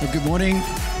Good morning.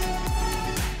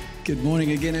 Good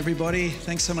morning again, everybody.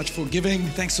 Thanks so much for giving.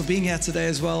 Thanks for being here today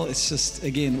as well. It's just,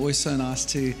 again, always so nice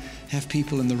to have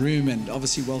people in the room, and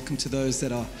obviously welcome to those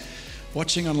that are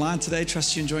watching online today.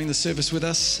 Trust you're enjoying the service with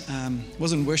us.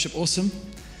 Wasn't worship awesome?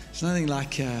 There's nothing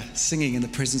like singing in the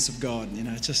presence of God. You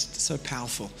know, it's just so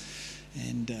powerful.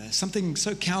 And something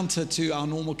so counter to our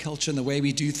normal culture and the way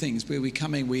we do things, where we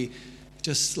come in, we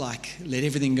just like let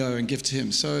everything go and give to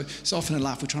Him. So often in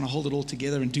life we're trying to hold it all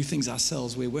together and do things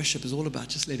ourselves, where worship is all about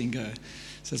just letting go.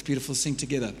 So it's beautiful to sing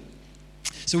together.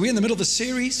 So we're in the middle of a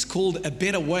series called A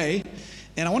Better Way,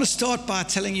 and I want to start by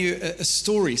telling you a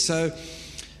story. So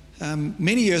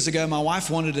many years ago, my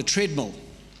wife wanted a treadmill.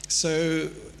 So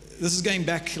this is going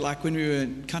back like when we were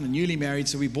kind of newly married.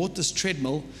 So we bought this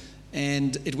treadmill,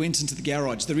 and it went into the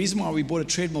garage. The reason why we bought a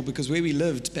treadmill, because where we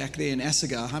lived back there in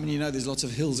Assegar, how many of you know there's lots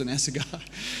of hills in Assegar?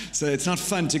 So it's not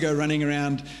fun to go running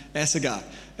around Assegar.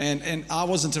 And I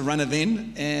wasn't a runner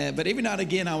then, but every now and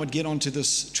again I would get onto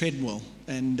this treadmill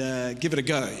and give it a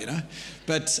go, you know.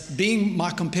 But being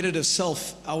my competitive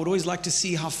self, I would always like to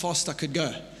see how fast I could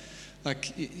go.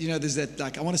 Like, you know, there's that,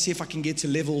 like, I want to see if I can get to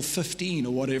level 15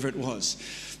 or whatever it was.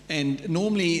 And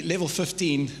normally level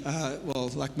 15, well,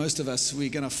 like most of us, we're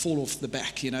going to fall off the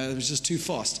back, you know, it was just too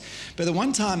fast. But the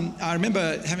one time, I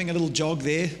remember having a little jog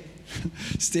there,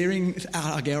 staring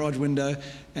out our garage window,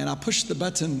 and I pushed the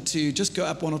button to just go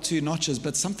up one or two notches,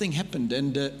 but something happened,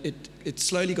 and it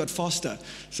slowly got faster.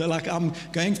 So like I'm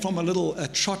going from a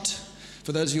trot,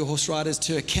 for those of you horse riders,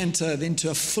 to a canter, then to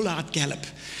a full-out gallop.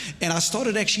 And I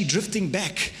started actually drifting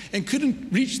back and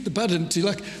couldn't reach the button to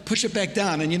like push it back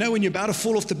down. And you know, when you're about to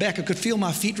fall off the back, I could feel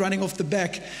my feet running off the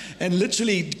back and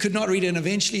literally could not read it. And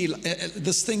eventually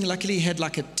this thing luckily had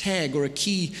like a tag or a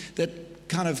key that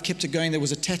kind of kept it going that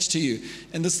was attached to you.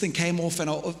 And this thing came off and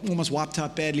I almost wiped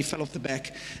out badly, fell off the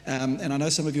back. And I know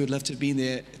some of you would love to have been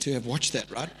there to have watched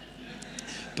that, right?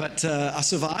 But I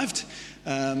survived.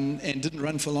 And didn't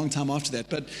run for a long time after that.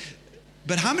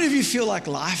 But how many of you feel like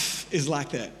life is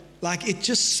like that? Like it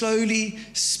just slowly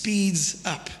speeds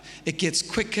up. It gets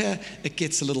quicker, it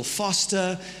gets a little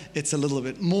faster, it's a little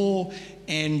bit more.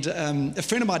 And a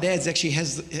friend of my dad's actually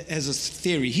has this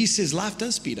theory. He says life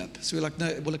does speed up. So we're like,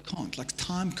 no, well, it can't. Like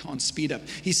time can't speed up.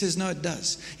 He says, no, it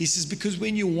does. He says, because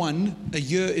when you're 1, a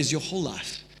year is your whole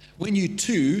life. When you're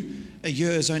 2, a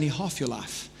year is only half your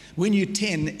life. When you're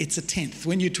 10, it's a 10th.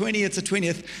 When you're 20, it's a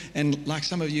 20th. And like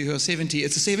some of you who are 70,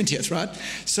 it's a 70th, right?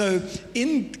 So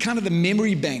in kind of the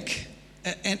memory bank,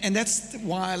 and that's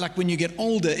why like when you get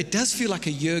older, it does feel like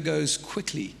a year goes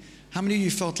quickly. How many of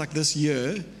you felt like this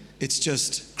year, it's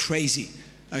just crazy?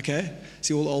 Okay?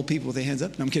 See all the old people with their hands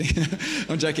up? No, I'm kidding.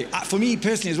 I'm joking. For me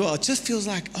personally as well, it just feels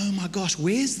like, oh my gosh,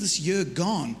 where's this year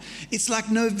gone? It's like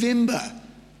November.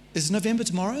 Is November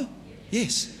tomorrow?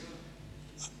 Yes.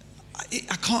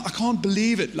 I can't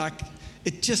believe it. Like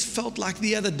it just felt like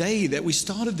the other day that we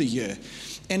started the year,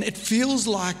 and it feels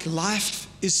like life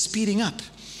is speeding up.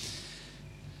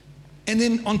 And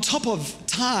then on top of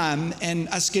time and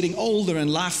us getting older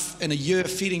and life and a year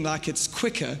feeling like it's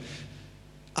quicker,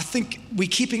 I think we're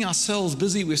keeping ourselves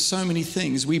busy with so many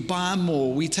things. We buy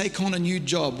more, we take on a new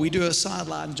job, we do a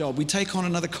sideline job, we take on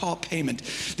another car payment.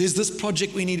 There's this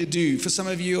project we need to do. For some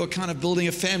of you who are kind of building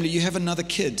a family, you have another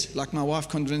kid. Like my wife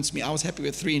convinced me, I was happy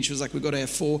with 3 and she was like, we've got to have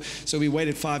 4. So we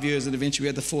waited 5 years and eventually we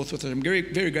had the 4th with her. I'm very,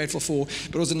 very grateful for,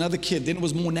 but it was another kid. Then it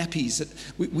was more nappies.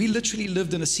 We literally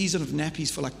lived in a season of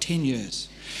nappies for like 10 years.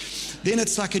 Then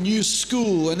it's like a new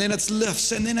school, and then it's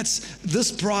lifts, and then it's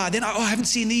this bride. Then I haven't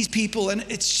seen these people, and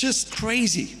it's just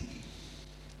crazy.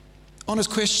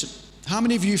 Honest question. How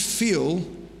many of you feel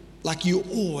like you're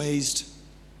always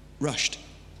rushed?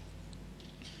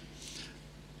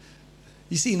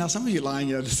 You see, now some of you are lying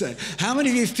here to say. How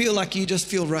many of you feel like you just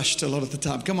feel rushed a lot of the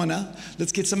time? Come on now.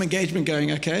 Let's get some engagement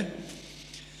going, okay?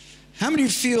 How many of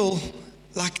you feel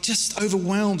like just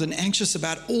overwhelmed and anxious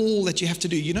about all that you have to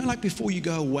do? You know, like before you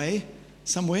go away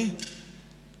somewhere,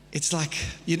 it's like,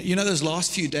 you know those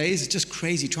last few days, it's just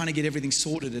crazy trying to get everything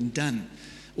sorted and done.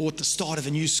 Or at the start of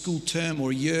a new school term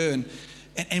or a year,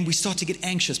 and we start to get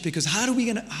anxious because how are we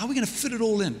gonna fit it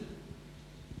all in?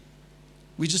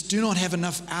 We just do not have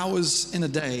enough hours in a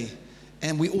day,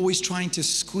 and we're always trying to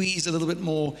squeeze a little bit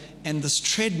more, and this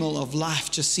treadmill of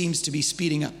life just seems to be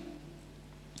speeding up.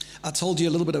 I told you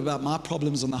a little bit about my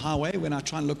problems on the highway when I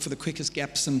try and look for the quickest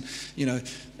gaps and, you know,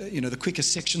 the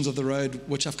quickest sections of the road,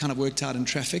 which I've kind of worked out in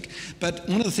traffic. But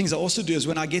one of the things I also do is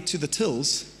when I get to the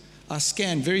tills, I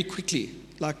scan very quickly,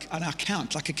 and I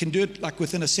count, like I can do it like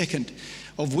within a second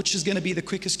of which is going to be the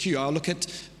quickest queue. I'll look at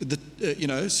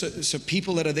so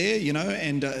people that are there,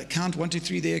 and count 1, 2,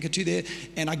 3 there, get 2 there,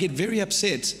 and I get very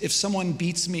upset if someone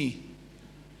beats me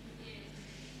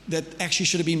that actually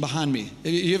should have been behind me.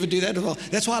 You ever do that? Well,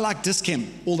 that's why I like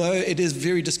Dis-Chem, although it is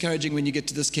very discouraging when you get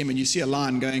to Dis-Chem and you see a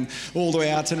line going all the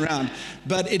way out and around.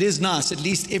 But it is nice. At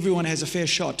least everyone has a fair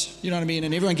shot, you know what I mean?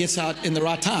 And everyone gets out in the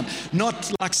right time.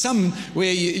 Not like some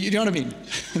where you know what I mean?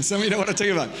 Some of you know what I'm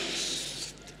talking about.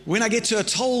 When I get to a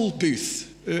toll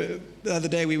booth, the other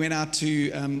day we went out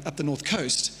to up the North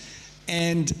Coast,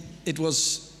 and it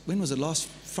was, when was it? Last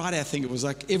Friday, I think it was,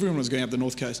 like everyone was going up the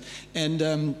North Coast.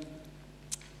 And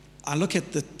I look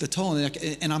at the toll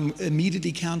and I'm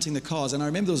immediately counting the cars. And I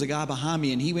remember there was a guy behind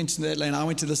me and he went to that lane, I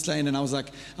went to this lane, and I was like,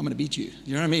 I'm going to beat you.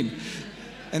 You know what I mean?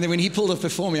 And then when he pulled up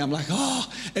before me, I'm like,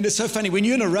 oh. And it's so funny. When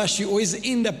you're in a rush, you always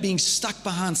end up being stuck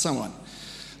behind someone.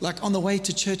 Like on the way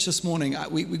to church this morning,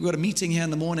 we got a meeting here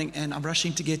in the morning and I'm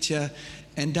rushing to get here.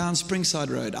 And down Springside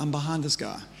Road, I'm behind this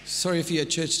guy. Sorry if you're at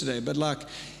church today, but like,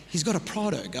 he's got a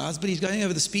Prado, guys, but he's going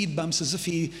over the speed bumps as if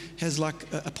he has like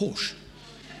a Porsche.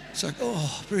 It's like,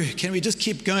 oh, bro, can we just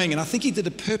keep going? And I think he did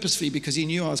it purposefully because he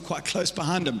knew I was quite close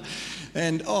behind him.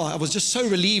 And I was just so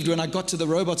relieved when I got to the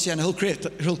robots here in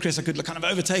Hillcrest, I could kind of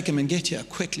overtake him and get here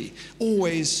quickly.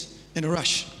 Always in a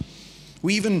rush.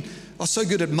 We even are so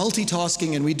good at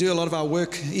multitasking, and we do a lot of our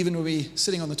work even when we're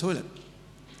sitting on the toilet.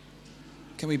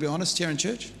 Can we be honest here in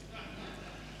church?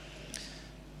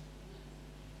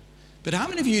 But how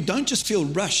many of you don't just feel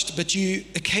rushed, but you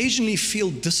occasionally feel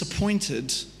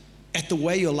disappointed at the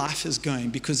way your life is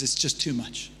going because it's just too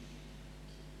much?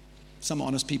 Some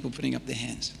honest people putting up their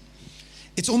hands.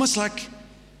 It's almost like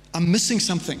I'm missing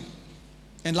something.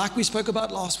 And like we spoke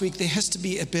about last week, there has to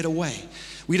be a better way.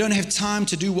 We don't have time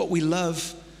to do what we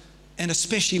love, and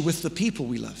especially with the people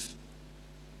we love.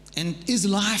 And is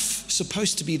life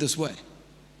supposed to be this way?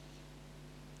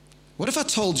 What if I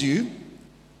told you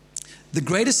the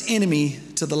greatest enemy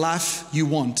to the life you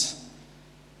want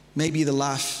may be the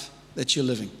life that you're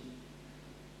living?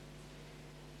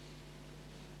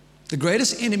 The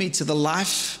greatest enemy to the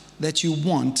life that you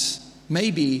want may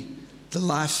be the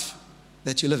life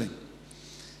that you're living.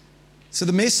 So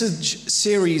the message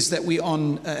series that we're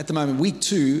on at the moment, week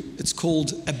 2, it's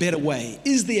called A Better Way.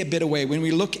 Is there a better way? When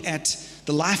we look at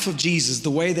the life of Jesus, the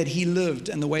way that he lived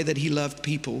and the way that he loved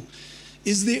people,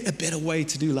 is there a better way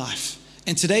to do life?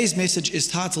 And today's message is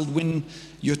titled, When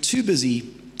You're Too Busy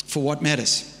for What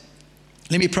Matters.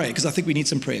 Let me pray, because I think we need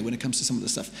some prayer when it comes to some of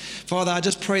this stuff. Father, I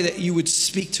just pray that you would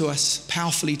speak to us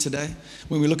powerfully today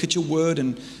when we look at your word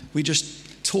and we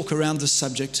just talk around this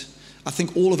subject. I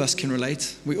think all of us can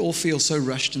relate. We all feel so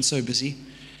rushed and so busy.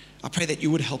 I pray that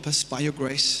you would help us by your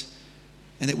grace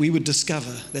and that we would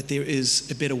discover that there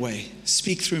is a better way.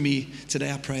 Speak through me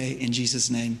today, I pray, in Jesus'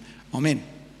 name. Amen.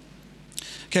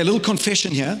 Okay, a little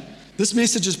confession here. This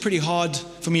message is pretty hard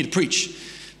for me to preach.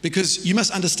 Because you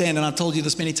must understand, and I've told you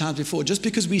this many times before, just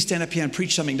because we stand up here and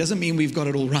preach something doesn't mean we've got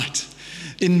it all right.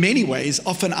 In many ways,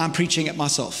 often I'm preaching it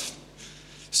myself.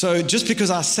 So just because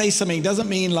I say something doesn't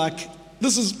mean like,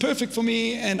 this is perfect for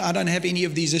me and I don't have any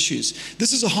of these issues.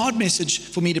 This is a hard message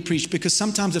for me to preach because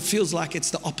sometimes it feels like it's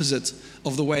the opposite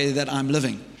of the way that I'm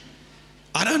living.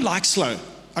 I don't like slow.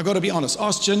 I've got to be honest.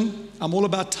 Ask Jen, I'm all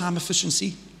about time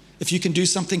efficiency. If you can do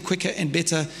something quicker and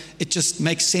better, it just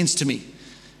makes sense to me.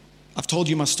 I've told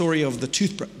you my story of the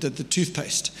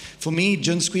toothpaste. For me,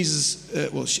 Jen squeezes,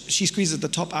 she squeezes at the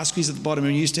top, I squeeze at the bottom,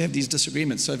 and we used to have these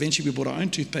disagreements. So eventually we bought our own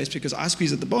toothpaste because I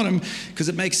squeeze at the bottom because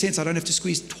it makes sense. I don't have to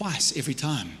squeeze twice every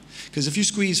time. Because if you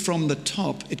squeeze from the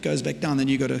top, it goes back down, then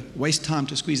you've got to waste time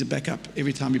to squeeze it back up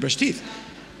every time you brush teeth.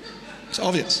 It's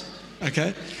obvious,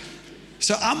 okay?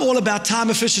 So I'm all about time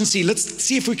efficiency. Let's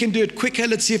see if we can do it quicker.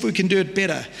 Let's see if we can do it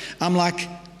better. I'm like,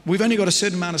 we've only got a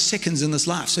certain amount of seconds in this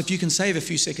life. So if you can save a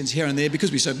few seconds here and there,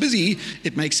 because we're so busy,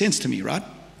 it makes sense to me, right?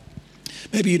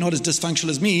 Maybe you're not as dysfunctional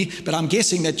as me, but I'm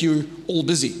guessing that you're all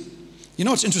busy. You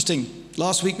know what's interesting?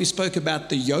 Last week we spoke about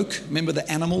the yoke. Remember the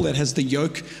animal that has the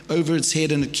yoke over its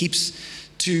head and it keeps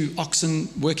two oxen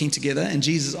working together, and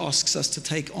Jesus asks us to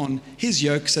take on his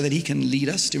yoke so that he can lead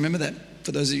us. Do you remember that?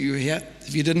 For those of you who are here,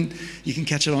 if you didn't, you can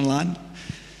catch it online.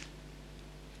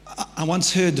 I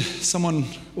once heard someone,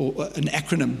 or an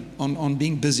acronym on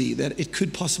being busy, that it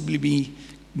could possibly be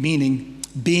meaning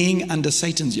being under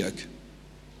Satan's yoke.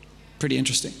 Pretty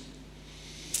interesting.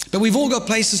 But we've all got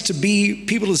places to be,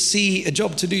 people to see, a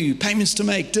job to do, payments to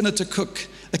make, dinner to cook,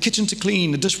 a kitchen to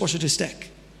clean, a dishwasher to stack.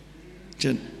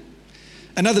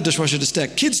 Another dishwasher to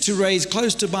stack, kids to raise,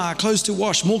 clothes to buy, clothes to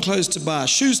wash, more clothes to buy,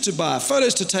 shoes to buy,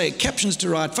 photos to take, captions to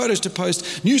write, photos to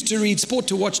post, news to read, sport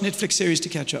to watch, Netflix series to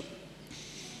catch up.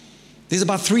 There's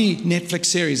about 3 Netflix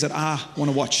series that I want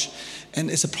to watch.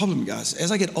 And it's a problem, guys. As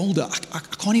I get older, I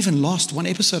can't even last one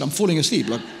episode. I'm falling asleep.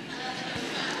 Like,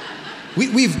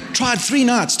 we've tried 3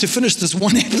 nights to finish this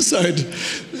one episode.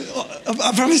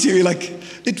 I promise you,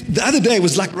 the other day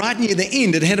was like right near the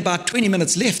end. It had about 20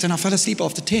 minutes left, and I fell asleep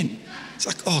after 10. It's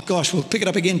like, oh gosh, we'll pick it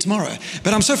up again tomorrow.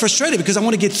 But I'm so frustrated because I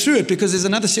want to get through it because there's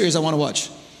another series I want to watch.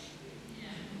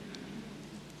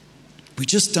 We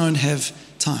just don't have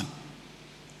time.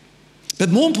 But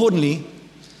more importantly,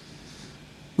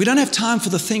 we don't have time for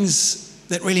the things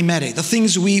that really matter, the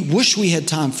things we wish we had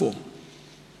time for.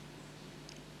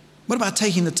 What about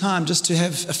taking the time just to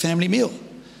have a family meal,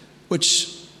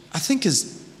 which I think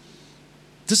has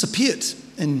disappeared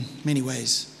in many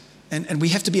ways. And we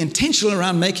have to be intentional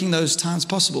around making those times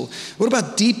possible. What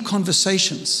about deep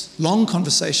conversations, long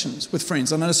conversations with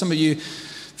friends? I know some of you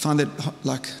find that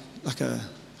like a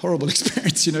horrible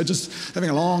experience, just having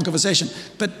a long conversation.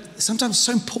 But sometimes it's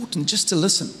so important just to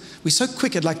listen. We're so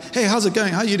quick at hey, how's it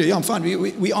going? How you doing? Yeah, I'm fine.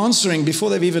 We're answering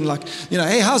before they've even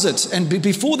hey, how's it? And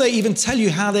before they even tell you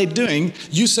how they're doing,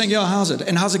 you saying, yeah, how's it?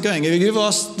 And how's it going? Have you ever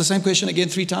asked the same question again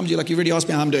 3 times? You've already asked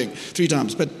me how I'm doing 3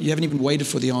 times, but you haven't even waited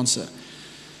for the answer.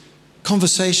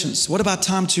 Conversations. What about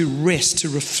time to rest, to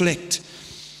reflect,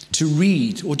 to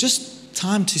read, or just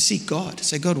time to seek God?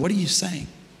 Say, God, what are you saying?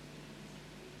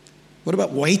 What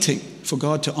about waiting for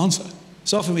God to answer?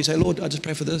 So often we say, Lord, I just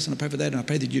pray for this and I pray for that and I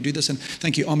pray that you do this and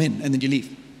thank you, amen, and then you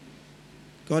leave.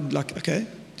 God, okay,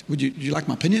 would you like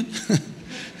my opinion?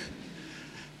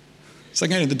 It's like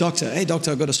going to the doctor. Hey,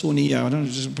 doctor, I've got a sore knee. I don't know,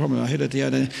 there's a problem. I heard it.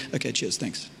 Yeah, okay, cheers,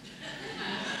 thanks.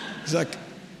 It's like,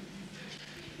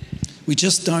 we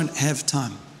just don't have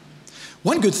time.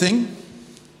 One good thing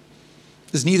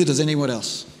is neither does anyone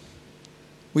else.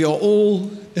 We are all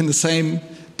in the same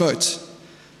boat.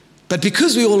 But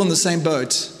because we're all in the same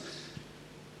boat,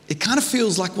 it kind of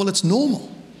feels like, well, it's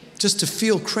normal just to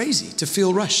feel crazy, to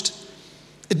feel rushed.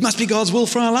 It must be God's will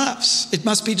for our lives. It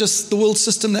must be just the world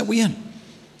system that we're in.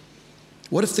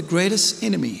 What if the greatest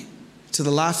enemy to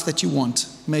the life that you want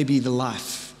may be the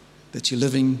life that you're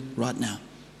living right now?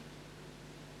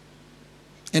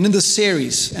 And in this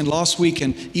series, and last week,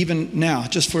 and even now,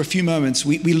 just for a few moments,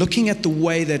 we're looking at the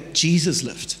way that Jesus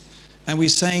lived. And we're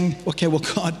saying, okay, well,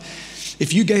 God,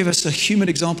 if you gave us a human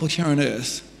example here on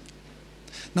earth,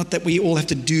 not that we all have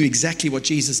to do exactly what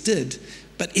Jesus did,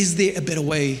 but is there a better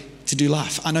way to do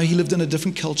life? I know he lived in a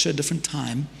different culture, a different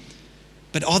time,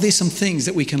 but are there some things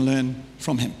that we can learn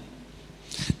from him?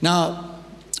 Now,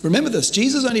 remember this,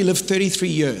 Jesus only lived 33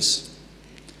 years.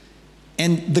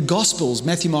 And the Gospels,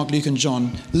 Matthew, Mark, Luke, and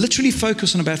John, literally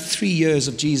focus on about 3 years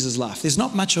of Jesus' life. There's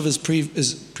not much of his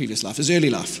previous life, his early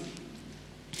life.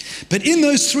 But in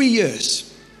those 3 years,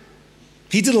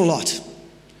 he did a lot.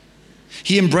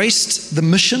 He embraced the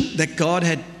mission that God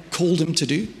had called him to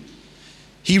do.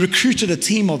 He recruited a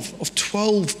team of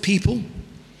 12 people.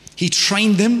 He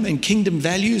trained them in kingdom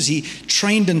values. He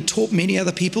trained and taught many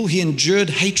other people. He endured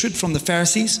hatred from the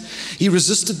Pharisees. He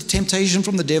resisted the temptation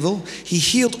from the devil. He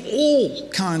healed all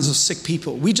kinds of sick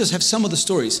people. We just have some of the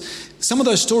stories. Some of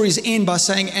those stories end by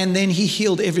saying, and then he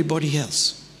healed everybody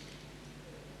else.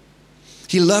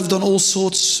 He loved on all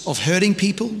sorts of hurting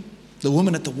people. The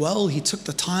woman at the well, he took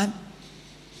the time.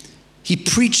 He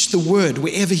preached the word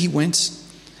wherever he went.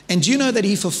 And do you know that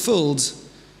he fulfilled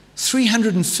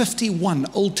 351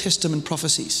 Old Testament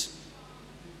prophecies?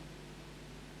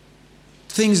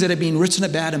 Things that had been written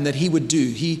about him that he would do.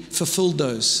 He fulfilled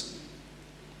those.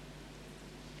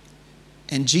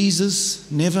 And Jesus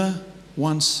never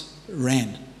once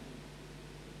ran.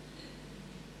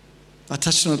 I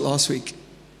touched on it last week.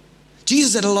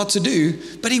 Jesus had a lot to do,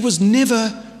 but he was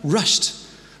never rushed.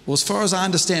 Well, as far as I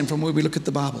understand from where we look at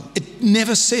the Bible, it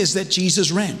never says that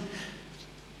Jesus ran.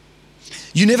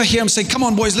 You never hear him saying, come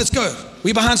on, boys, let's go.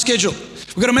 We're behind schedule.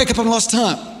 We've got to make up on lost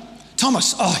time.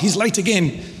 Thomas, oh, he's late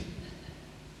again.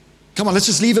 Come on, let's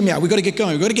just leave him here. We've got to get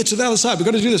going. We've got to get to the other side. We've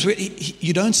got to do this.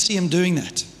 You don't see him doing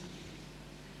that.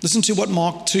 Listen to what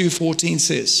Mark 2:14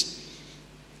 says.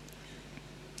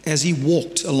 As he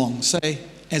walked along. Say,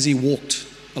 as he walked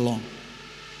along.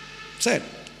 Say it.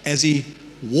 As he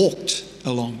walked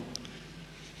along.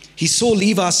 He saw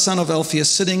Levi, son of Alphaeus,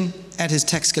 sitting at his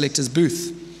tax collector's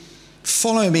booth.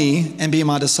 Follow me and be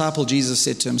my disciple, Jesus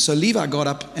said to him. So Levi got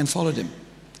up and followed him.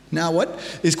 Now, what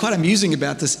is quite amusing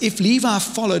about this, if Levi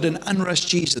followed an unrushed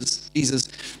Jesus,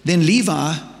 then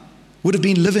Levi would have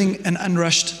been living an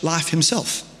unrushed life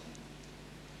himself.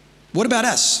 What about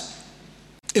us?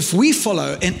 If we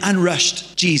follow an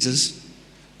unrushed Jesus,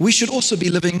 we should also be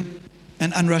living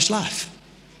an unrushed life,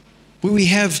 where we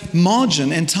have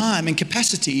margin and time and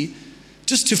capacity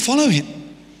just to follow him.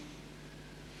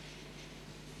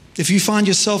 If you find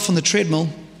yourself on the treadmill,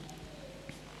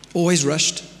 always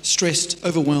rushed, stressed,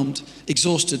 overwhelmed,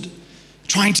 exhausted,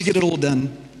 trying to get it all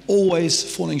done, always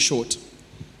falling short.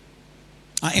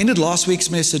 I ended last week's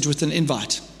message with an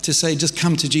invite to say, just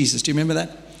come to Jesus. Do you remember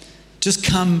that? Just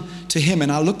come to him.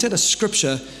 And I looked at a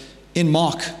scripture in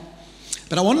Mark,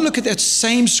 but I want to look at that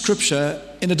same scripture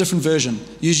in a different version.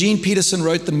 Eugene Peterson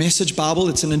wrote the Message Bible.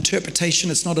 It's an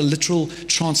interpretation. It's not a literal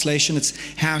translation. It's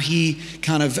how he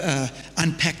kind of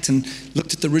unpacked and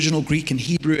looked at the original Greek and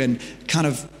Hebrew and kind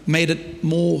of made it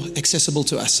more accessible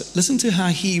to us. Listen to how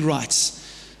he writes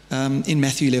in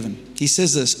Matthew 11. He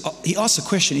says this. He asks a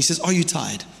question. He says, are you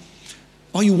tired?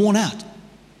 Are you worn out?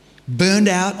 Burned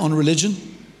out on religion?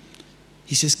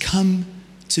 He says, come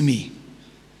to me.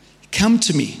 Come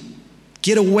to me.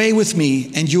 Get away with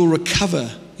me and you'll recover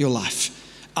your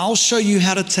life. I'll show you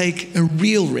how to take a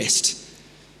real rest.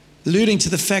 Alluding to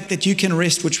the fact that you can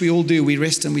rest, which we all do. We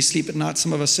rest and we sleep at night.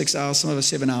 Some of us 6 hours, some of us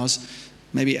 7 hours,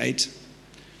 maybe 8.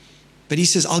 But he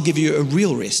says, I'll give you a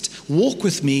real rest. Walk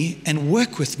with me and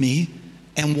work with me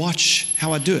and watch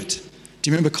how I do it. Do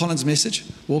you remember Colin's message?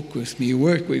 Walk with me,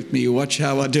 work with me, watch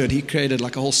how I do it. He created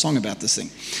like a whole song about this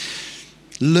thing.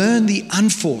 Learn the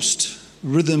unforced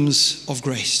rhythms of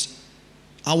grace.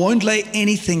 I won't lay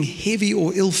anything heavy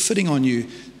or ill-fitting on you.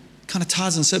 Kind of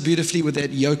ties in so beautifully with that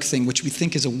yoke thing, which we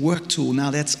think is a work tool. Now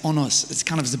that's on us. It's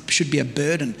kind of should be a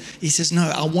burden. He says,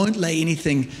 no, I won't lay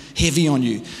anything heavy on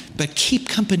you, but keep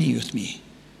company with me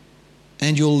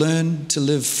and you'll learn to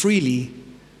live freely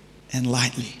and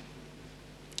lightly.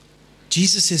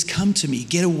 Jesus says, come to me,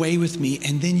 get away with me,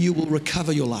 and then you will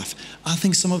recover your life. I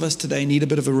think some of us today need a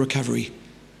bit of a recovery.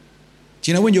 Do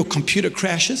you know when your computer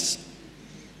crashes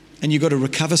and you've got to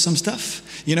recover some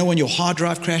stuff? You know when your hard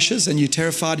drive crashes and you're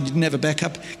terrified and you didn't have a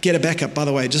backup? Get a backup, by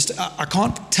the way. I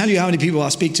can't tell you how many people I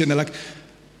speak to and they're like,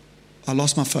 I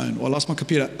lost my phone or I lost my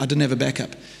computer. I didn't have a backup.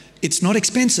 It's not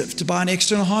expensive to buy an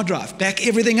external hard drive. Back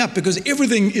everything up because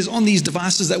everything is on these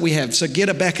devices that we have. So get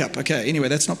a backup. Okay, anyway,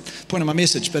 that's not the point of my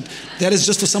message, but that is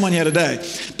just for someone here today.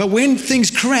 But when things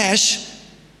crash,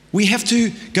 we have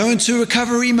to go into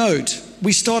recovery mode.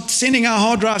 We start sending our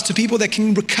hard drives to people that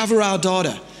can recover our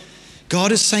data.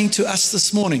 God is saying to us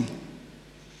this morning,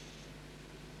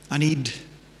 I need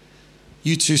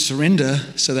you to surrender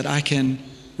so that I can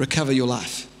recover your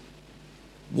life.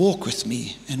 Walk with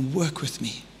me and work with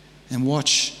me and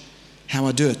watch how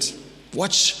I do it.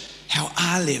 Watch how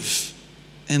I live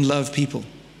and love people.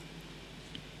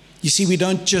 You see, we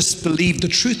don't just believe the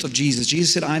truth of Jesus.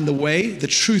 Jesus said, I am the way, the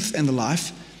truth, and the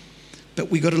life. But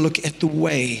we got to look at the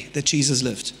way that Jesus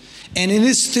lived. And in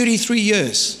his 33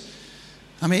 years,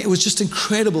 I mean, it was just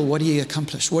incredible what he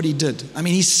accomplished, what he did. I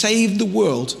mean, he saved the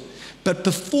world. But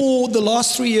before the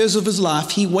last 3 years of his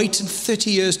life, he waited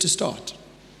 30 years to start.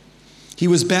 He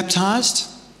was baptized.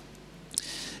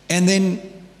 And then,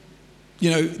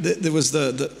 you know, there was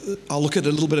I'll look at it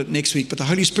a little bit next week, but the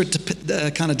Holy Spirit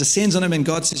kind of descends on him and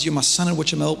God says, you're my son in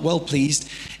which I'm well pleased.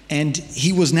 And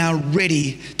he was now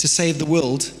ready to save the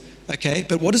world. Okay,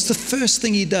 but what is the first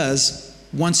thing he does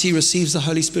once he receives the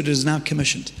Holy Spirit is now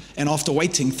commissioned? And after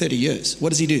waiting 30 years, what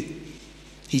does he do?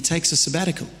 He takes a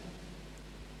sabbatical.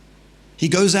 He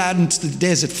goes out into the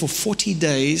desert for 40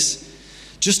 days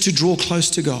just to draw close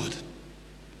to God,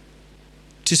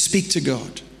 to speak to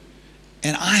God.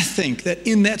 And I think that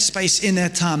in that space, in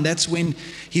that time, that's when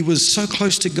he was so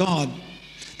close to God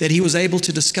that he was able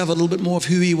to discover a little bit more of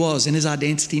who he was, and his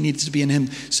identity needed to be in him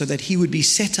so that he would be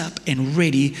set up and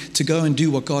ready to go and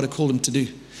do what God had called him to do.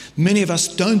 Many of us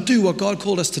don't do what God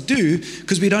called us to do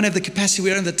because we don't have the capacity, we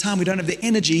don't have the time, we don't have the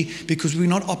energy because we're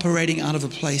not operating out of a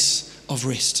place of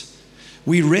rest.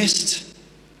 We rest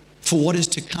for what is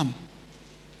to come,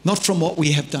 not from what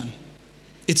we have done.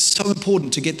 It's so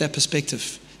important to get that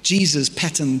perspective. Jesus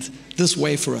patterned this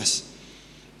way for us.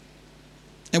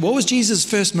 And what was Jesus'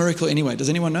 first miracle anyway? Does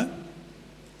anyone know?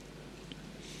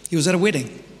 He was at a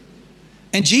wedding.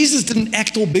 And Jesus didn't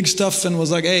act all big stuff and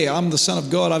was like, hey, I'm the Son of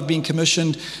God. I've been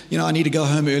commissioned. You know, I need to go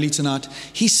home early tonight.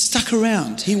 He stuck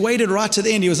around. He waited right to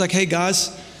the end. He was like, hey,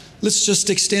 guys, let's just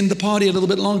extend the party a little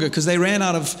bit longer because they ran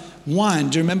out of wine.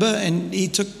 Do you remember? And he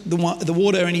took the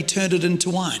water and he turned it into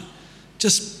wine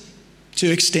just to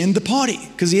extend the party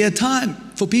because he had time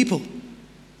for people.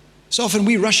 So often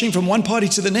we're rushing from one party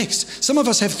to the next. Some of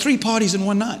us have 3 parties in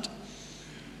one night.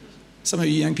 Some of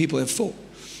you young people have 4.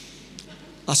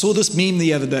 I saw this meme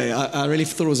the other day. I really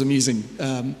thought it was amusing.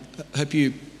 I hope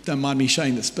you don't mind me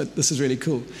showing this, but this is really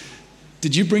cool.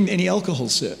 Did you bring any alcohol,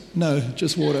 sir? No,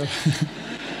 just water.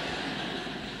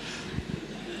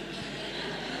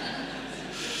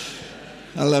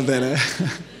 I love that.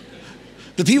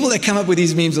 The people that come up with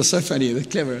these memes are so funny. They're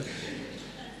clever.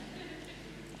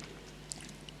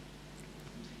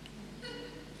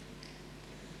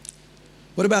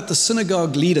 What about the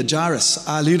synagogue leader, Jairus?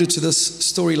 I alluded to this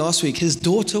story last week. His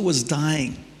daughter was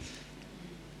dying.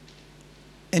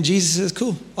 And Jesus says,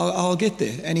 cool, I'll get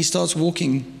there. And he starts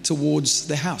walking towards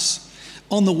the house.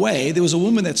 On the way, there was a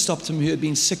woman that stopped him who had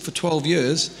been sick for 12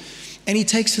 years. And he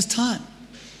takes his time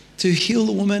to heal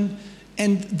the woman.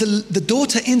 And the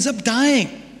daughter ends up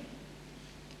dying.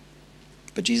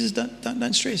 But Jesus,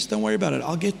 don't stress. Don't worry about it.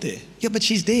 I'll get there. Yeah, but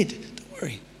she's dead. Don't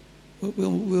worry.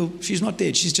 She's not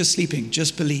dead. She's just sleeping.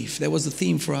 Just believe. That was the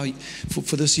theme for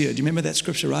this year. Do you remember that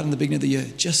scripture right in the beginning of the year?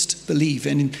 Just believe.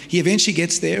 And he eventually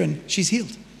gets there and she's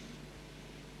healed.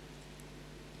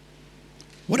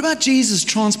 What about Jesus'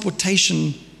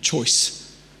 transportation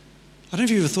choice? I don't know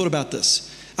if you've ever thought about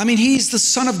this. I mean, he's the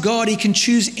Son of God. He can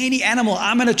choose any animal.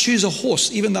 I'm going to choose a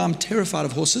horse, even though I'm terrified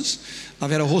of horses. I've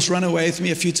had a horse run away with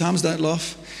me a few times. Don't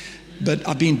laugh. But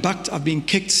I've been bucked. I've been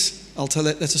kicked. I'll tell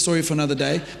that. That's a story for another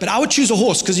day. But I would choose a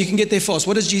horse because you can get there fast.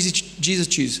 What does Jesus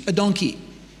choose? A donkey.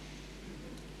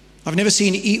 I've never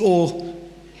seen Eeyore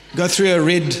go through a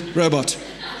red robot.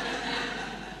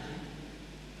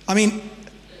 I mean,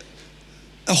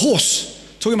 a horse.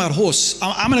 Talking about horse.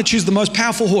 I'm going to choose the most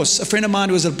powerful horse. A friend of mine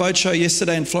who was at a boat show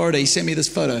yesterday in Florida, he sent me this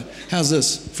photo. How's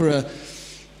this for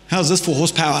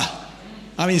horsepower?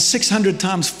 I mean, 600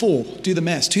 times 4. Do the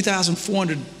math.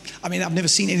 2,400. I mean, I've never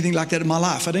seen anything like that in my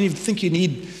life. I don't even think you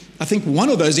need, I think one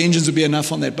of those engines would be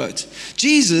enough on that boat.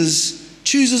 Jesus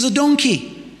chooses a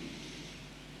donkey.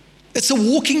 It's a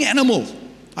walking animal.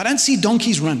 I don't see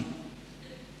donkeys run.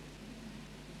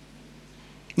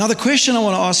 Now, the question I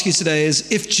want to ask you today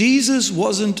is, if Jesus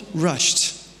wasn't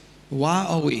rushed, why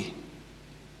are we?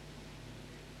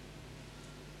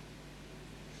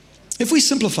 If we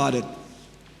simplified it,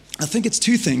 I think it's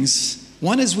two things.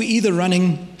 One is we're either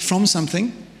running from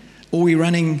something or we're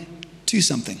running to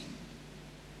something.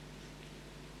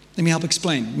 Let me help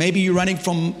explain. Maybe you're running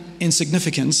from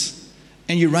insignificance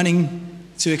and you're running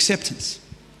to acceptance.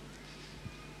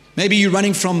 Maybe you're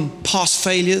running from past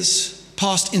failures,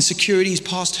 past insecurities,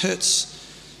 past hurts.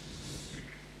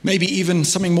 Maybe even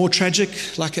something more tragic,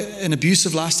 like an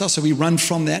abusive lifestyle, so we run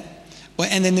from that.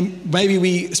 And then maybe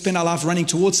we spend our life running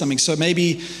towards something. So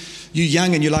maybe you're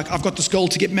young and you're like, I've got this goal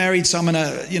to get married, so I'm going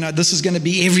to, this is going to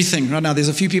be everything. Right now, there's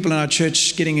a few people in our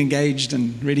church getting engaged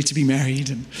and ready to be married.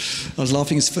 And I was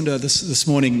laughing at Sfundo this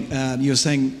morning. You were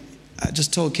saying, I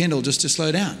just told Kendall just to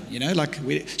slow down.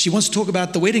 She wants to talk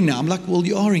about the wedding now. I'm like, well,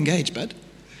 you are engaged, bud.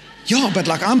 Yeah, but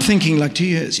I'm thinking 2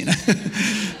 years,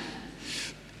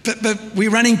 But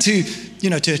we're running to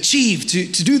achieve,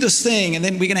 to do this thing, and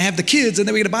then we're going to have the kids, and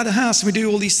then we're going to buy the house, and we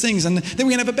do all ththese things, and then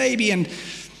we're going to have a baby, and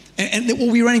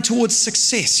we're running towards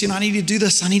success. I need to do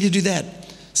this, I need to do that.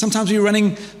 Sometimes we're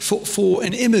running for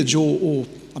an image, or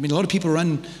a lot of people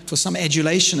run for some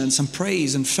adulation and some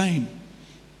praise and fame.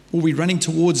 Or we're running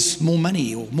towards more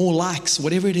money or more likes,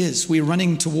 whatever it is. We're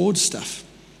running towards stuff.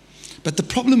 But the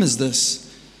problem is this.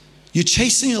 You're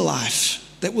chasing a life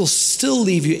that will still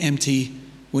leave you empty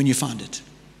when you find it.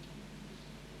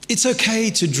 It's okay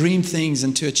to dream things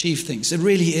and to achieve things. It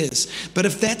really is. But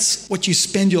if that's what you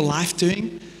spend your life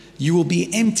doing, you will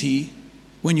be empty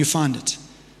when you find it.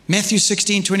 Matthew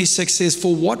 16:26 says,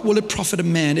 "For what will it profit a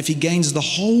man if he gains the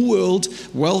whole world,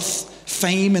 wealth,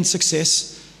 fame, and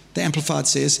success?" The Amplified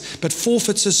says, "but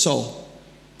forfeits his soul.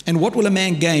 And what will a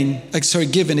man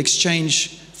give in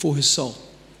exchange for his soul?"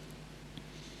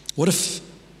 What if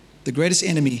the greatest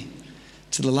enemy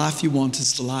to the life you want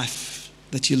is the life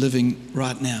that you're living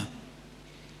right now?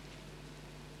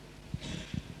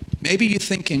 Maybe you're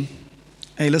thinking,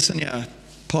 hey, listen here,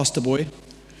 Pastor Boy,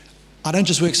 I don't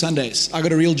just work Sundays. I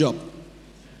got a real job.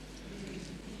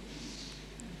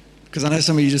 Because I know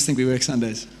some of you just think we work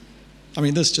Sundays. I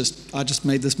just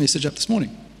made this message up this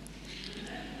morning.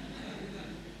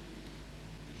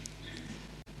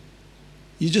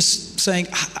 You're just saying,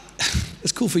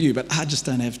 it's cool for you, but I just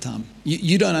don't have time.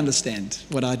 You don't understand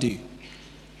what I do.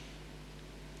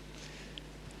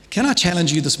 Can I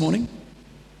challenge you this morning?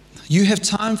 You have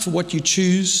time for what you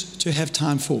choose to have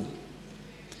time for.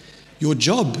 Your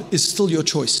job is still your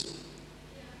choice.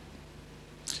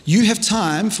 You have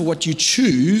time for what you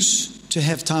choose to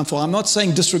have time for. I'm not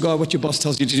saying disregard what your boss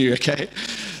tells you to do, okay?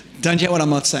 Don't hear what I'm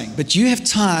not saying. But you have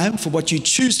time for what you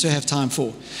choose to have time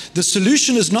for. The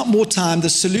solution is not more time. The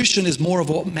solution is more of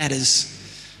what matters.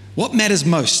 What matters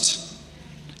most.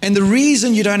 And the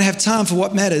reason you don't have time for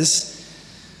what matters,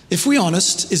 if we're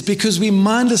honest, is because we're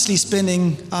mindlessly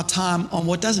spending our time on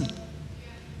what doesn't.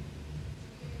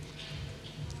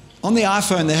 On the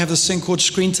iPhone, they have this thing called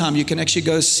screen time. You can actually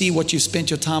go see what you've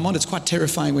spent your time on. It's quite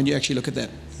terrifying when you actually look at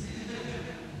that.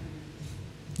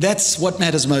 That's what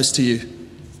matters most to you.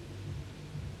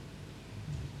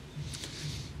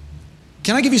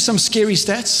 Can I give you some scary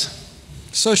stats?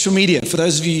 Social media, for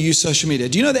those of you who use social media.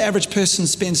 Do you know the average person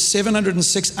spends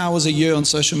 706 hours a year on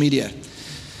social media?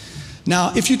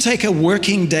 Now, if you take a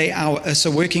working day hour,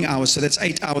 working hours, so that's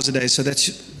 8 hours a day, so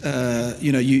that's,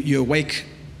 you're awake,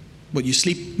 you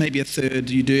sleep maybe a third,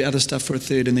 you do other stuff for a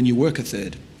third, and then you work a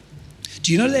third.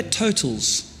 Do you know that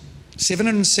totals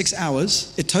 706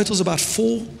 hours? It totals about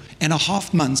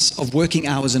 4.5 months of working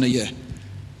hours in a year.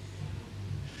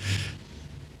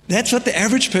 That's what the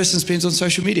average person spends on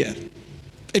social media.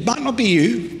 It might not be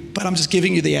you, but I'm just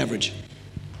giving you the average.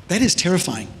 That is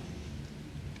terrifying.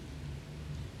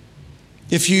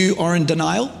 If you are in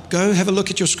denial, go have a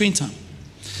look at your screen time.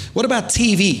 What about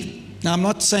TV? Now, I'm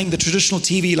not saying the traditional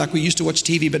TV like we used to watch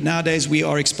TV, but nowadays we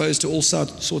are exposed to all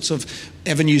sorts of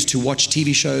avenues to watch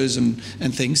TV shows and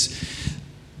things.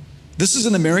 This is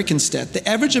an American stat. The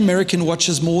average American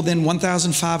watches more than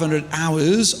 1,500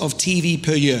 hours of TV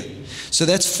per year. So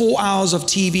that's 4 hours of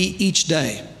TV each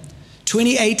day.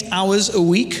 28 hours a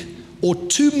week, or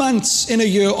 2 months in a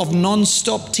year of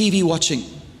non-stop TV watching.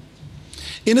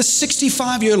 In a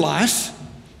 65-year life,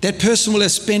 that person will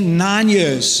have spent 9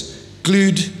 years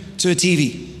glued to a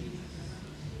TV.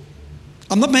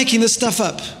 I'm not making this stuff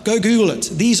up. Go Google it.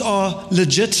 These are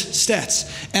legit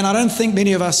stats. And I don't think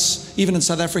many of us, even in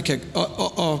South Africa,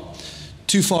 are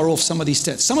too far off some of these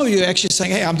stats. Some of you are actually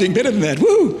saying, hey, I'm doing better than that.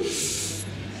 Woo!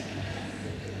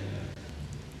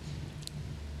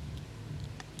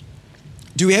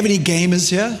 Do we have any gamers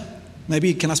here?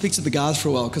 Maybe, can I speak to the guys for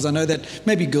a while? Because I know that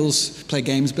maybe girls play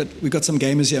games, but we've got some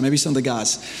gamers here, maybe some of the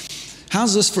guys.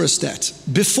 How's this for a stat?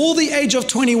 Before the age of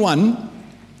 21,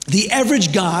 the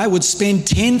average guy would spend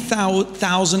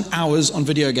 10,000 hours on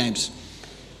video games.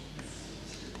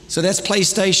 So that's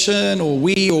PlayStation or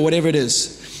Wii or whatever it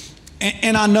is.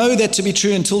 And I know that to be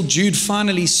true until Jude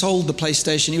finally sold the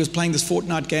PlayStation. He was playing this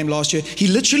Fortnite game last year. He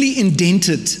literally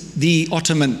indented the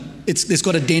ottoman. It's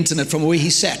got a dent in it from where he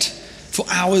sat for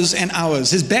hours and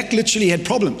hours. His back literally had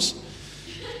problems.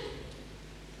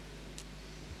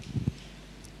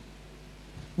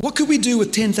 What could we do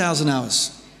with 10,000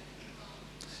 hours?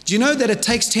 Do you know that it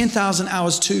takes 10,000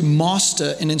 hours to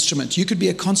master an instrument? You could be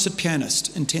a concert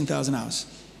pianist in 10,000 hours.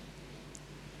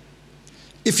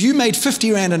 If you made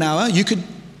 50 Rand an hour, you could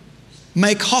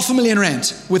make R500,000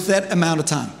 Rand with that amount of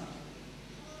time.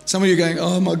 Some of you are going,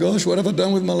 oh my gosh, what have I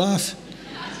done with my life?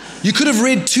 You could have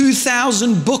read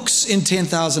 2,000 books in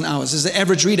 10,000 hours as the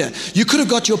average reader. You could have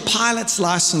got your pilot's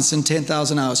license in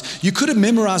 10,000 hours. You could have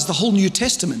memorized the whole New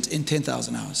Testament in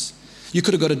 10,000 hours. You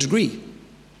could have got a degree.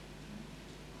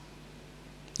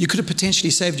 You could have potentially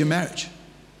saved your marriage.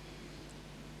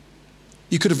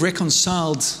 You could have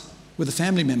reconciled with a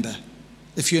family member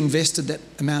if you invested that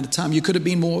amount of time. You could have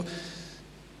been more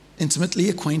intimately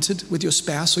acquainted with your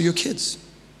spouse or your kids.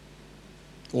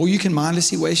 Or you can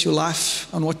mindlessly waste your life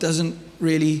on what doesn't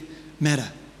really matter.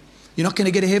 You're not going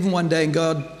to get to heaven one day and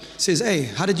God says, hey,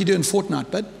 how did you do in Fortnite,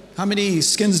 bud? How many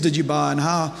skins did you buy and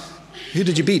who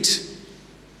did you beat?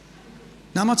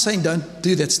 Now, I'm not saying don't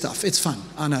do that stuff. It's fun,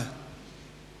 I know.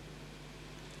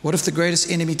 What if the greatest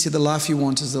enemy to the life you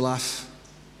want is the life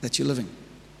that you're living?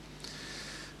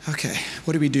 Okay,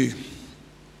 what do we do?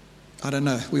 I don't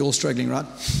know. We're all struggling, right?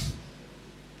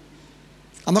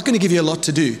 I'm not going to give you a lot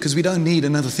to do because we don't need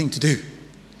another thing to do.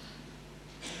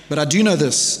 But I do know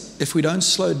this, if we don't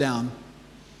slow down,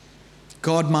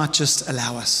 God might just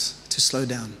allow us to slow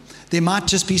down. There might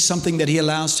just be something that He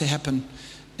allows to happen.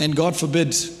 And God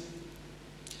forbid,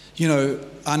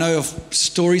 I know of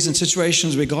stories and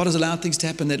situations where God has allowed things to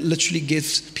happen that literally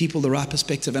gives people the right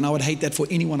perspective. And I would hate that for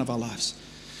any one of our lives.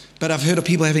 But I've heard of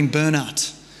people having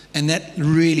burnout, and that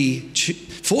really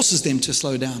forces them to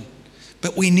slow down.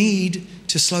 But we need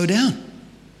to slow down.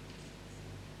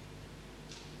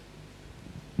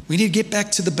 We need to get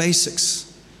back to the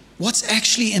basics. What's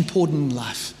actually important in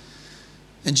life?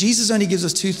 And Jesus only gives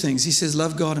us two things. He says,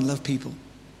 love God and love people.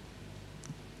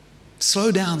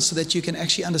 Slow down so that you can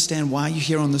actually understand why you're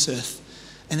here on this earth.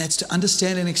 And that's to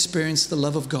understand and experience the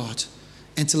love of God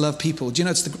and to love people. Do you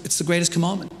know it's the greatest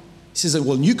commandment? He says,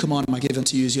 well, new commandment I give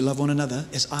unto you is you love one another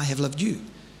as I have loved you.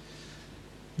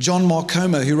 John Mark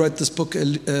Comer, who wrote this book,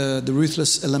 The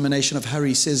Ruthless Elimination of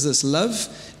Hurry, says this: love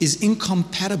is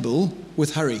incompatible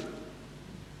with hurry.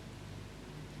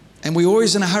 And we're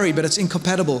always in a hurry, but it's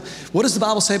incompatible. What does the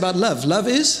Bible say about love? Love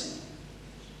is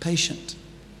patient.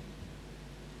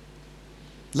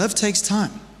 Love takes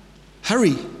time.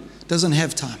 Hurry doesn't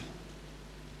have time.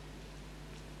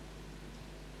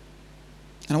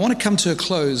 And I want to come to a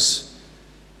close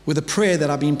with a prayer that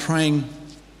I've been praying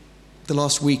the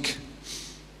last week.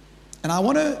 And I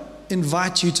want to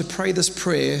invite you to pray this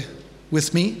prayer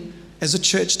with me as a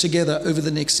church together over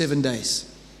the next 7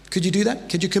 days. Could you do that?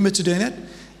 Could you commit to doing that?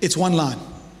 It's one line.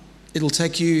 It'll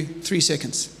take you 3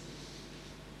 seconds.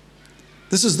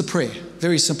 This is the prayer.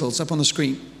 Very simple. It's up on the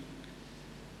screen.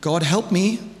 God, help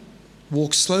me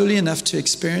walk slowly enough to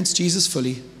experience Jesus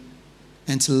fully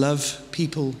and to love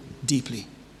people deeply.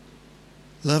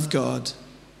 Love God,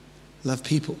 love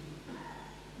people.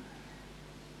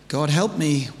 God, help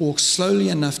me walk slowly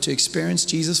enough to experience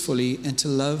Jesus fully and to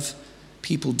love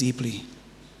people deeply.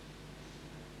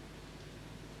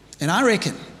 And I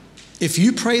reckon if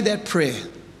you pray that prayer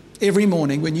every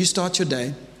morning when you start your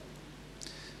day,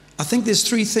 I think there's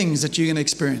 3 things that you're going to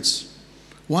experience.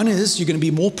 One is you're going to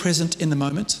be more present in the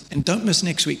moment, and don't miss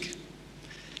next week,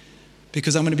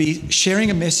 because I'm going to be sharing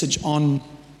a message on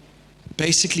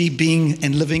basically being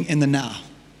and living in the now,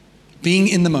 being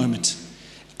in the moment.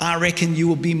 I reckon you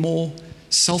will be more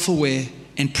self-aware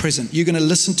and present. You're going to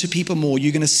listen to people more.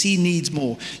 You're going to see needs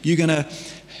more. You're going to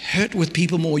hurt with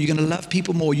people more. You're going to love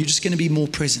people more. You're just going to be more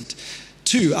present.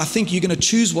 2, I think you're going to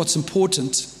choose what's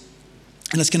important,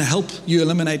 and it's going to help you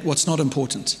eliminate what's not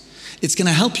important. It's going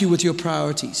to help you with your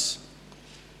priorities.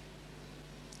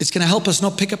 It's going to help us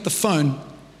not pick up the phone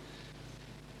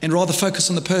and rather focus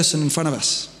on the person in front of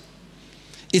us.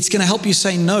 It's going to help you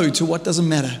say no to what doesn't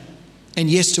matter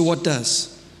and yes to what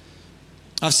does.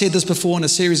 I've said this before in a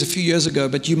series a few years ago,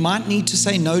 but you might need to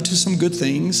say no to some good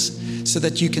things so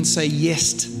that you can say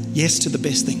yes to the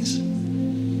best things.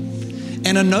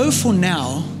 And a no for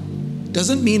now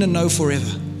doesn't mean a no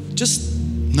forever. Just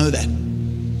know that.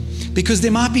 Because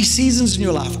there might be seasons in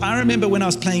your life. I remember when I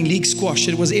was playing league squash,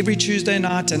 it was every Tuesday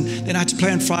night, and then I had to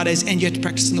play on Fridays, and you had to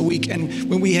practice in the week. And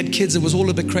when we had kids, it was all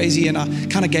a bit crazy, and I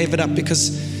kind of gave it up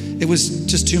because it was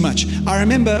just too much. I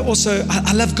remember also,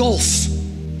 I love golf,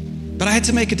 but I had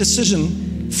to make a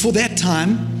decision for that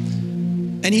time,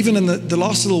 and even in the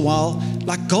last little while,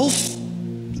 like golf,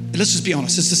 let's just be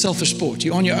honest, it's a selfish sport.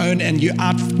 You're on your own, and you're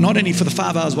out not only for the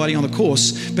 5 hours while you're on the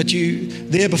course, but you're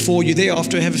there before, you're there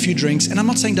after, have a few drinks. And I'm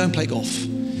not saying don't play golf,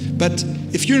 but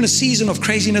if you're in a season of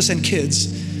craziness and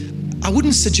kids, I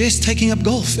wouldn't suggest taking up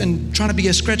golf and trying to be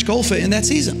a scratch golfer in that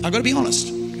season. I've got to be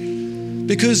honest,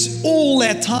 because all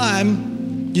that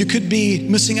time you could be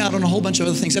missing out on a whole bunch of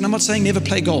other things. And I'm not saying never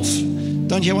play golf.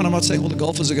 Don't hear what I'm not saying. All the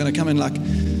golfers are going to come and like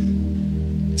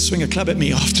swing a club at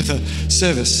me after the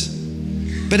service.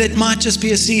 But it might just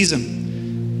be a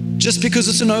season. Just because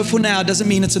it's a no for now doesn't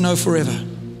mean it's a no forever.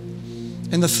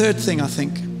 And the third thing, I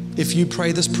think, if you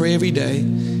pray this prayer every day,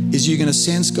 is you're going to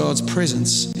sense God's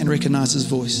presence and recognize His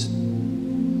voice.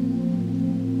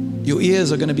 Your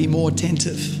ears are going to be more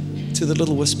attentive to the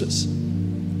little whispers.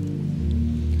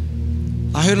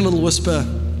 I heard a little whisper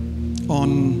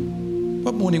on,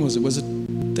 what morning was it? Was it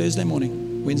Thursday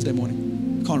morning? Wednesday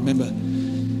morning? I can't remember.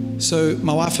 So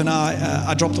my wife and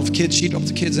I dropped off kids, she dropped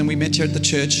the kids, and we met here at the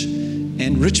church.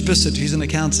 And Rich Bissett, who's an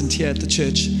accountant here at the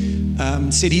church,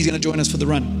 said he's going to join us for the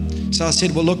run. So I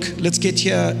said, well, look, let's get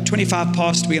here 25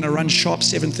 past. We're going to run sharp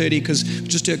 7:30 because we'll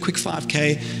just do a quick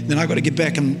 5K. Then I've got to get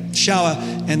back and shower.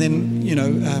 And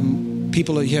then,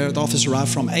 people are here at the office arrive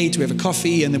from 8. We have a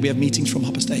coffee, and then we have meetings from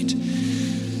 8:30.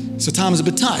 So time is a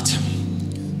bit tight.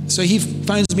 So he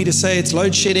phones me to say it's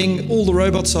load shedding, all the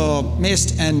robots are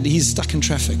messed, and he's stuck in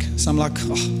traffic. So I'm like,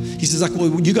 oh. He says, like,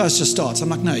 well, you guys just start. So I'm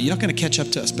like, no, you're not going to catch up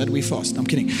to us, but we're fast. I'm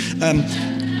kidding.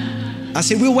 I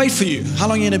said, we'll wait for you. How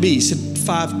long are you going to be? He said,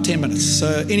 5-10 minutes.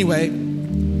 So anyway,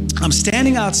 I'm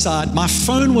standing outside. My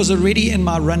phone was already in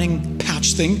my running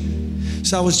pouch thing.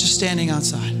 So I was just standing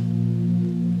outside.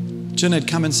 Jen had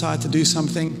come inside to do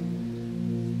something,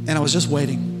 and I was just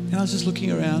waiting. And I was just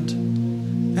looking around.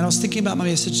 And I was thinking about my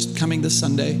message coming this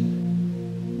Sunday.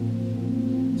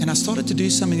 And I started to do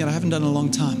something that I haven't done in a long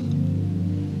time.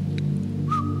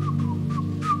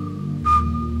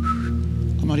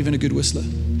 I'm not even a good whistler.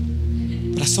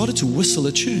 But I started to whistle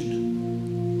a tune.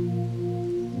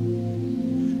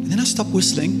 And then I stopped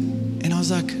whistling. And I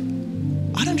was like,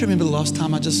 I don't remember the last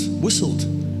time I just whistled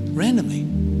randomly.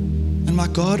 And I'm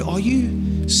like, God, are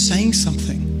you saying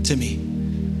something to me?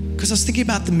 Because I was thinking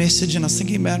about the message, and I was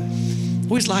thinking about,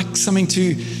 always like something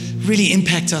to really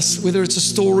impact us, whether it's a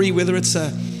story, whether it's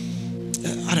an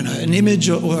image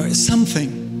or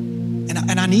something.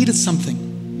 And I needed something.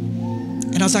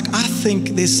 And I was like, I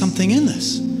think there's something in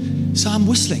this. So I'm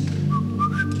whistling.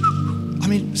 I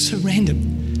mean, so random.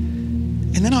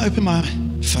 And then I opened my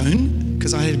phone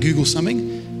because I had to Google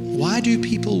something. Why do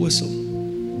people whistle?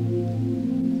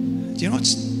 Do you know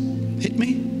what's hit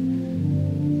me?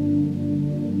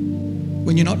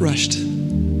 When you're not rushed.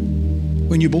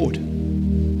 When you're bored,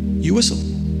 you whistle.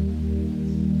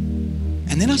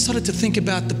 And then I started to think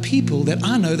about the people that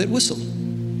I know that whistle.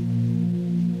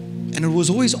 And And it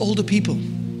was always older people.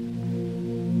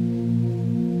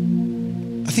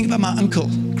 I think about my uncle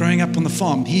growing up on the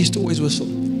farm. He used to always whistle.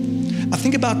 I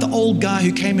think about the old guy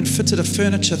who came and fitted a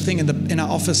furniture thing in our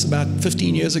office about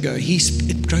 15 years ago.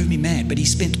 It drove me mad, but he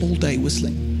spent all day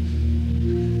whistling.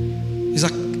 He's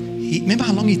like, remember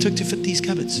how long he took to fit these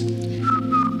cupboards?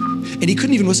 And he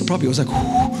couldn't even whistle properly. It was like,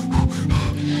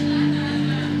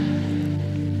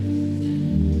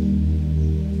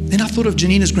 Then I thought of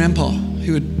Janina's grandpa,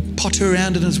 who would potter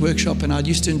around in his workshop, and I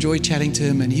used to enjoy chatting to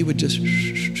him, and he would just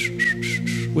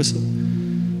whistle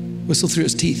through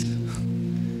his teeth.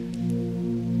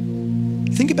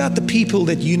 Think about the people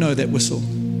that you know that whistle.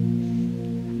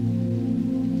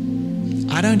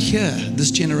 I don't hear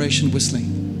this generation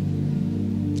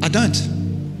whistling. I don't.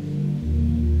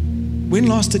 When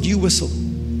last did you whistle?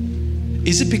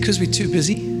 Is it because we're too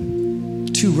busy?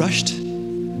 Too rushed?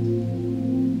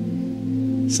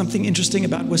 Something interesting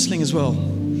about whistling as well,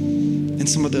 and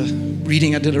some of the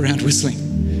reading I did around whistling.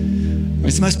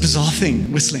 It's the most bizarre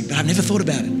thing, whistling, but I've never thought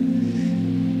about it.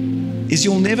 Is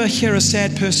you'll never hear a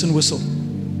sad person whistle.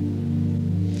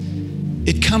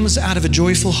 It comes out of a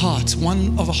joyful heart,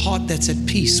 one of a heart that's at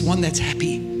peace, one that's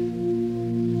happy.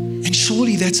 And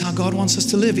surely that's how God wants us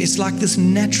to live. It's like this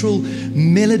natural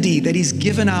melody that He's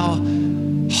given our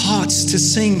hearts to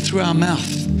sing through our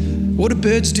mouth. What do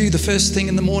birds do the first thing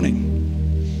in the morning?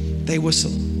 They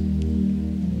whistle.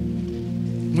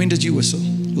 When did you whistle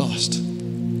last?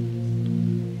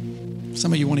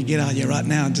 Some of you want to get out here right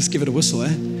now and just give it a whistle,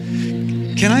 eh?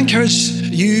 Can I encourage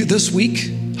you this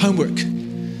week? Homework.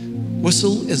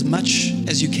 Whistle as much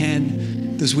as you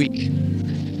can this week.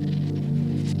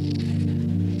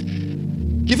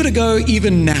 Give it a go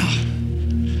even now.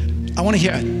 I want to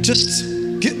hear it.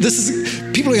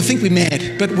 People are going to think we're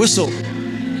mad, but whistle.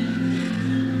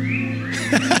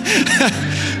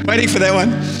 Waiting for that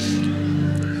one.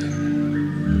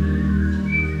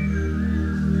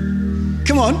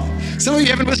 Come on. Some of you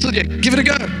haven't whistled yet. Give it a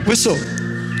go. Whistle.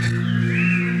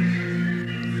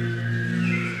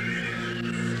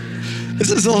 This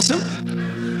is awesome.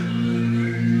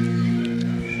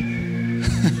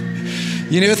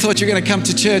 You never thought you were going to come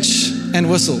to church and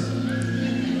whistle.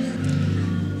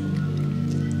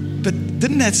 But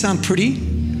didn't that sound pretty?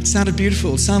 It sounded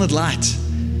beautiful. It sounded light.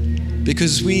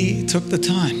 Because we took the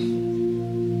time.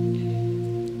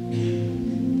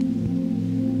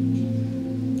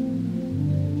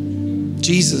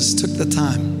 Jesus took the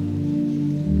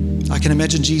time. I can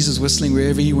imagine Jesus whistling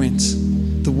wherever He went.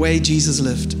 The way Jesus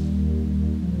lived.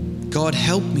 God,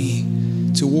 help me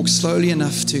to walk slowly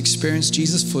enough to experience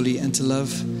Jesus fully and to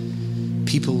love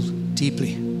people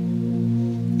deeply.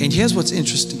 And here's what's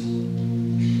interesting.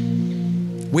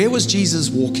 Where was Jesus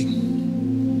walking?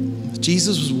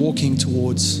 Jesus was walking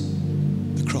towards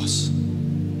the cross.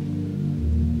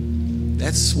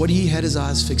 That's what He had His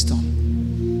eyes fixed on.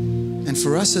 And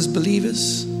for us as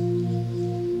believers,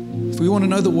 if we want to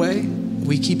know the way,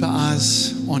 we keep our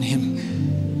eyes on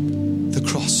Him, the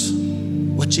cross.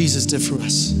 What Jesus did for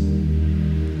us.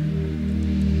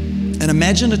 And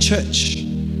imagine a church.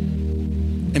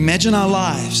 Imagine our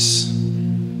lives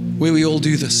where we all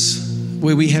do this,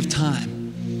 where we have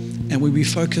time and where we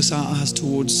focus our eyes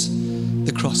towards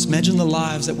the cross. Imagine the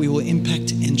lives that we will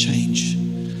impact and change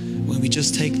when we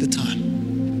just take the time.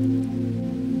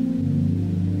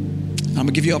 I'm going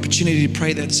to give you an opportunity to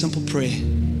pray that simple prayer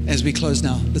as we close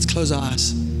now. Let's close our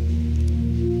eyes.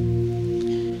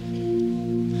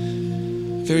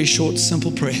 Very short,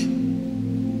 simple prayer,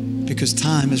 because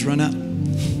time has run out.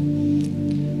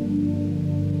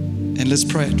 And let's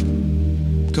pray it.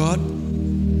 God,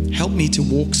 help me to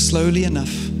walk slowly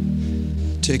enough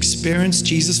to experience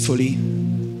Jesus fully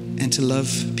and to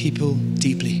love people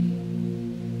deeply.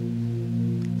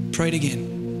 Pray it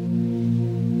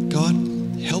again. God,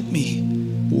 help me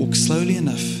walk slowly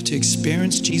enough to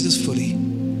experience Jesus fully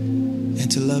and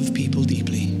to love people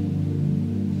deeply.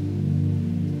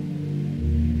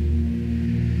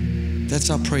 That's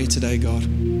our prayer today, God.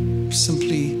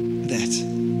 Simply that.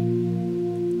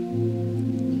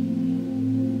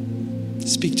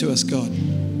 Speak to us, God.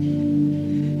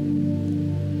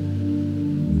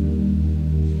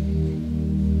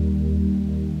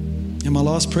 And my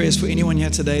last prayer is for anyone here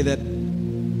today that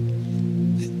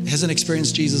hasn't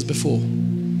experienced Jesus before,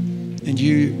 and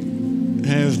you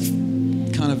have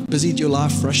kind of busied your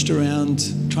life, rushed around,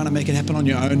 trying to make it happen on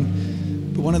your own.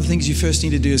 But one of the things you first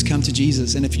need to do is come to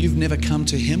Jesus. And if you've never come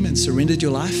to Him and surrendered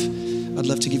your life, I'd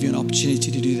love to give you an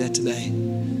opportunity to do that today.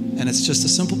 And it's just a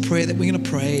simple prayer that we're going to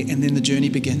pray, and then the journey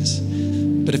begins.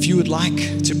 But if you would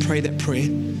like to pray that prayer,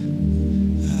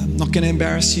 I'm not going to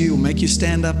embarrass you or make you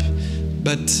stand up,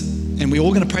 but And we're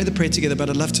all going to pray the prayer together, but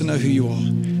I'd love to know who you are.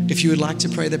 If you would like to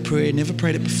pray that prayer, never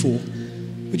prayed it before,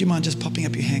 would you mind just popping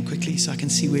up your hand quickly so I can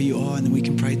see where you are and then we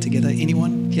can pray it together?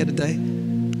 Anyone here today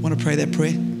want to pray that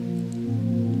prayer?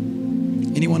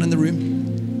 Anyone in the room?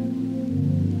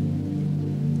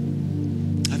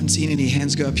 I haven't seen any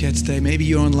hands go up here today. Maybe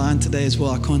you're online today as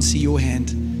well. I can't see your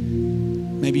hand.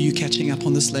 Maybe you're catching up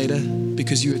on this later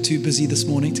because you were too busy this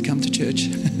morning to come to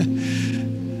church.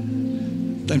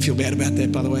 Don't feel bad about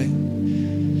that, by the way.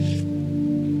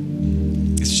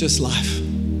 It's just life.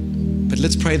 But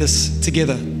let's pray this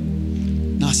together,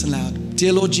 nice and loud.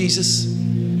 Dear Lord Jesus,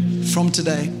 from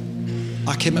today,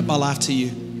 I commit my life to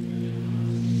you.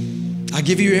 I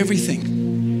give you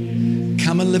everything.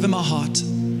 Come and live in my heart.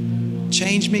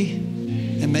 Change me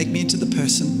and make me into the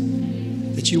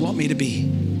person that you want me to be.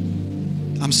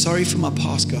 I'm sorry for my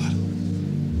past, God.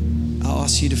 I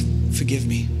ask you to forgive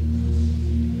me.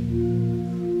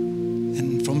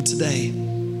 And from today,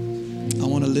 I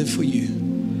want to live for you.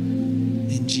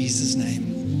 In Jesus'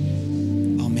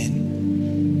 name,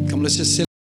 amen. Come, let's just